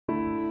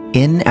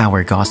In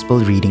our gospel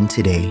reading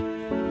today,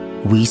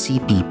 we see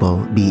people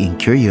being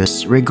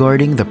curious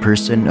regarding the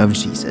person of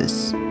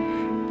Jesus.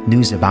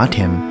 News about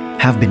him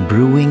have been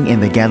brewing in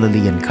the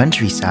Galilean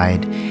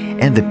countryside,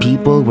 and the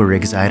people were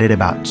excited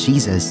about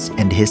Jesus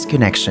and his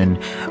connection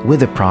with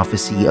the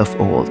prophecy of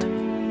old.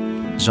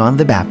 John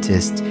the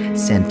Baptist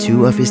sent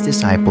 2 of his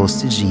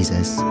disciples to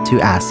Jesus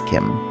to ask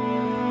him,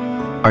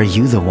 "Are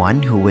you the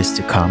one who is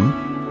to come?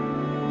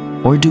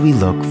 Or do we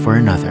look for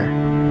another?"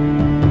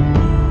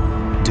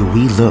 Do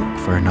we look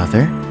for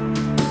another?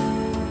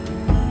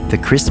 The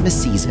Christmas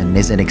season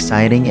is an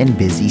exciting and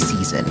busy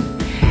season,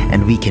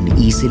 and we can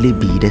easily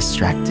be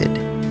distracted.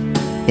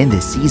 In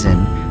this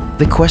season,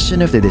 the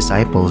question of the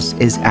disciples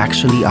is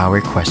actually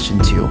our question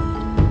too.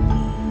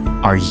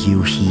 Are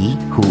you he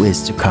who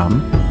is to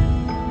come?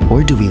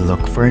 Or do we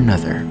look for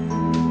another?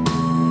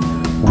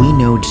 We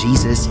know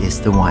Jesus is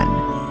the one,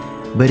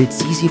 but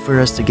it's easy for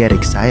us to get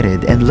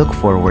excited and look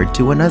forward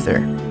to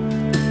another.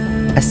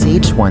 A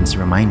sage once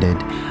reminded,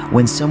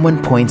 when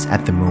someone points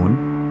at the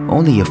moon,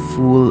 only a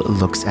fool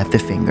looks at the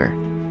finger.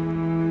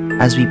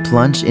 As we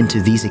plunge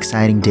into these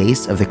exciting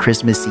days of the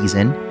Christmas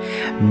season,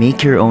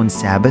 make your own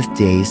Sabbath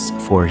days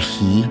for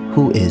He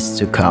who is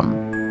to come.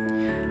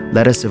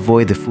 Let us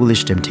avoid the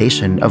foolish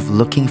temptation of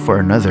looking for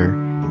another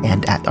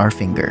and at our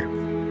finger.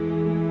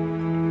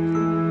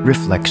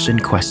 Reflection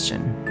question: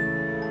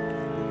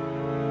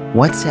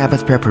 what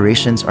Sabbath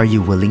preparations are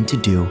you willing to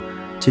do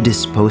to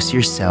dispose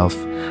yourself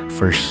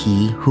for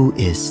He who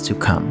is to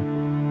come?